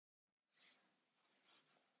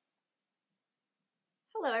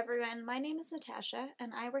Hello everyone, my name is Natasha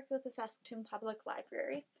and I work with the Saskatoon Public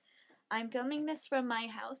Library. I'm filming this from my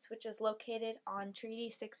house, which is located on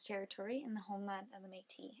Treaty 6 territory in the homeland of the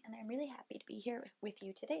Métis, and I'm really happy to be here with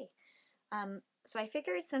you today. So I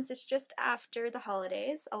figured since it's just after the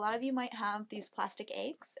holidays, a lot of you might have these plastic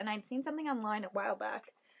eggs, and I'd seen something online a while back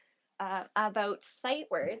about sight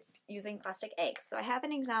words using plastic eggs. So I have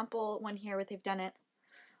an example one here where they've done it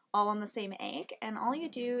all on the same egg, and all you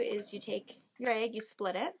do is you take your egg, you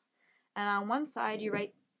split it, and on one side you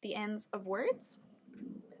write the ends of words,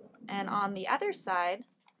 and on the other side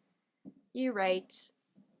you write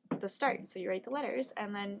the start, so you write the letters,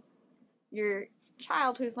 and then your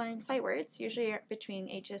child who's learning sight words, usually between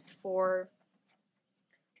ages 4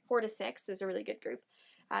 to 6 is a really good group,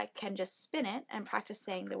 can just spin it and practice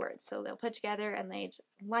saying the words. So they'll put together and they'd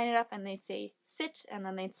line it up and they'd say sit, and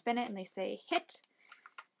then they'd spin it and they say hit,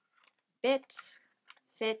 bit,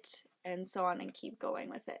 fit, and so on, and keep going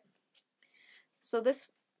with it. So this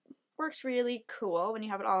works really cool when you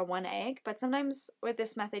have it all in one egg, but sometimes with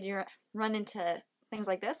this method you run into things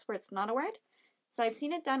like this where it's not a word. So I've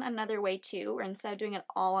seen it done another way too, where instead of doing it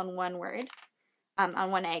all on one word, on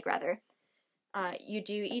one egg rather, you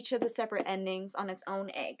do each of the separate endings on its own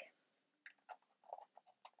egg.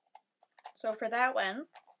 So for that one,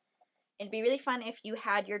 it'd be really fun if you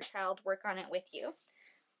had your child work on it with you.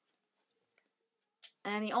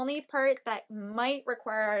 And the only part that might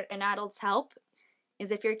require an adult's help is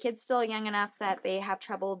if your kid's still young enough that they have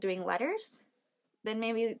trouble doing letters, then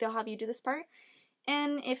maybe they'll have you do this part.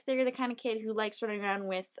 And if they're the kind of kid who likes running around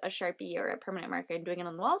with a Sharpie or a permanent marker and doing it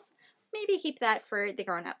on the walls, maybe keep that for the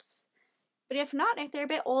grown-ups. But if not, if they're a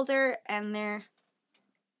bit older and their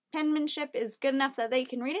penmanship is good enough that they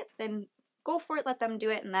can read it, then go for it, let them do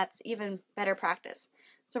it, and that's even better practice.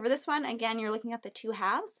 So for this one, again, you're looking at the two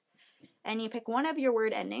halves, and you pick one of your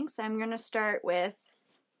word endings. So I'm going to start with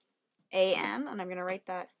AN, and I'm going to write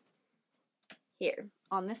that here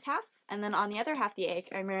on this half. And then on the other half of the egg,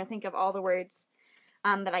 I'm going to think of all the words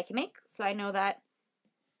that I can make. So I know that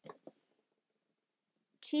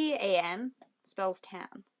TAN spells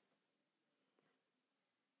tan.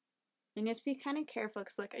 And you have to be kind of careful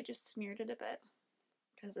because look, I just smeared it a bit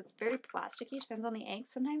because it's very plasticky. Depends on the egg.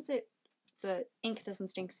 Sometimes the ink doesn't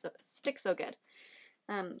stick so good.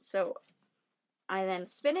 So I then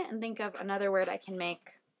spin it and think of another word I can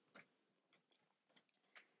make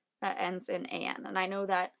that ends in AN. And I know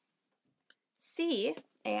that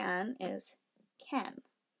CAN is can.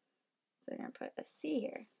 So I'm going to put a C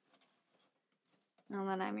here. And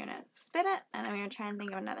then I'm going to spin it and I'm going to try and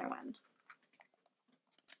think of another one.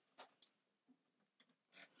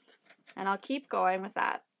 And I'll keep going with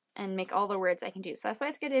that and make all the words I can do. So that's why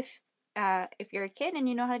it's good if you're a kid and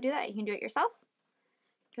you know how to do that, you can do it yourself,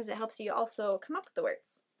 because it helps you also come up with the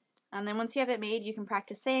words. And then once you have it made, you can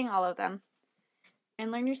practice saying all of them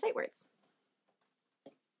and learn your sight words.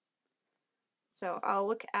 So I'll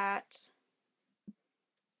look at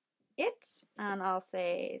it and I'll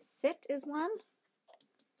say sit is one.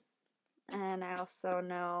 And I also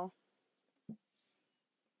know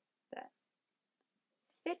that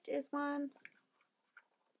fit is one.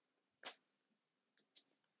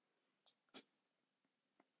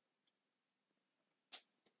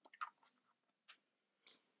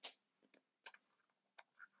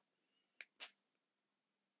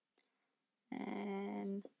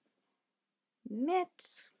 And knit.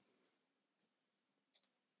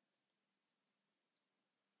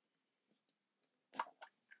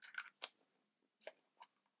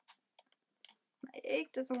 My egg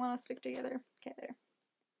doesn't want to stick together. Okay, there.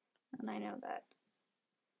 And I know that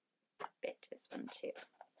bit is one too.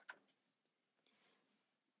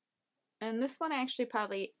 And this one I actually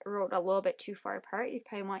probably wrote a little bit too far apart. You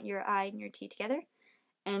probably want your I and your T together.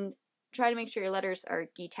 And try to make sure your letters are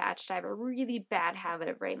detached. I have a really bad habit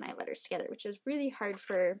of writing my letters together, which is really hard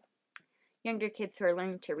for younger kids who are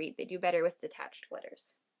learning to read. They do better with detached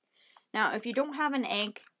letters. Now, if you don't have an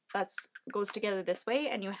egg that goes together this way,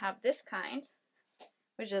 and you have this kind,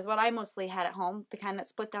 which is what I mostly had at home, the kind that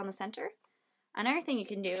split down the center, another thing you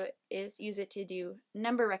can do is use it to do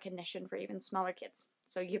number recognition for even smaller kids.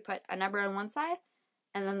 So you put a number on one side,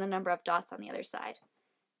 and then the number of dots on the other side.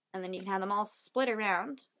 And then you can have them all split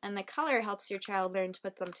around, and the color helps your child learn to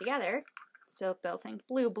put them together. So they'll think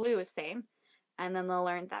blue is same, and then they'll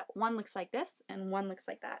learn that one looks like this and one looks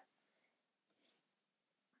like that.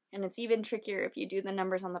 And it's even trickier if you do the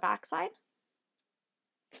numbers on the back side.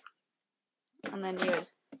 And then you would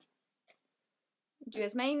do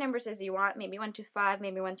as many numbers as you want, maybe 1 to 5,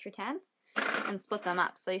 maybe 1 through 10, and split them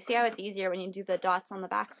up. So you see how it's easier when you do the dots on the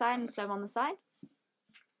back side instead of on the side?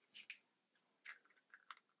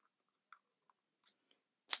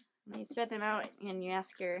 You spread them out and you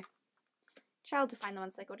ask your child to find the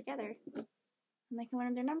ones that go together. And they can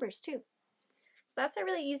learn their numbers too. So that's a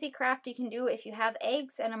really easy craft you can do if you have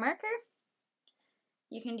eggs and a marker.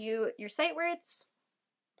 You can do your sight words,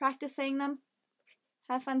 practice saying them,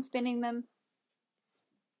 have fun spinning them,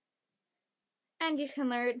 and you can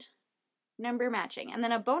learn number matching. And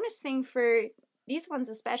then a bonus thing for these ones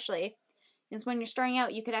especially is when you're starting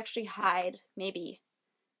out, you could actually hide maybe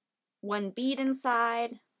one bead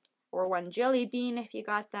inside or one jelly bean if you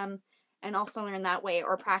got them, and also learn that way,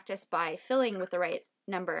 or practice by filling with the right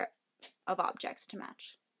number of objects to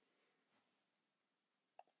match.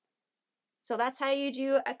 So that's how you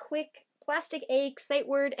do a quick plastic egg, sight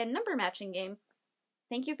word, and number matching game.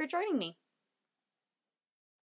 Thank you for joining me.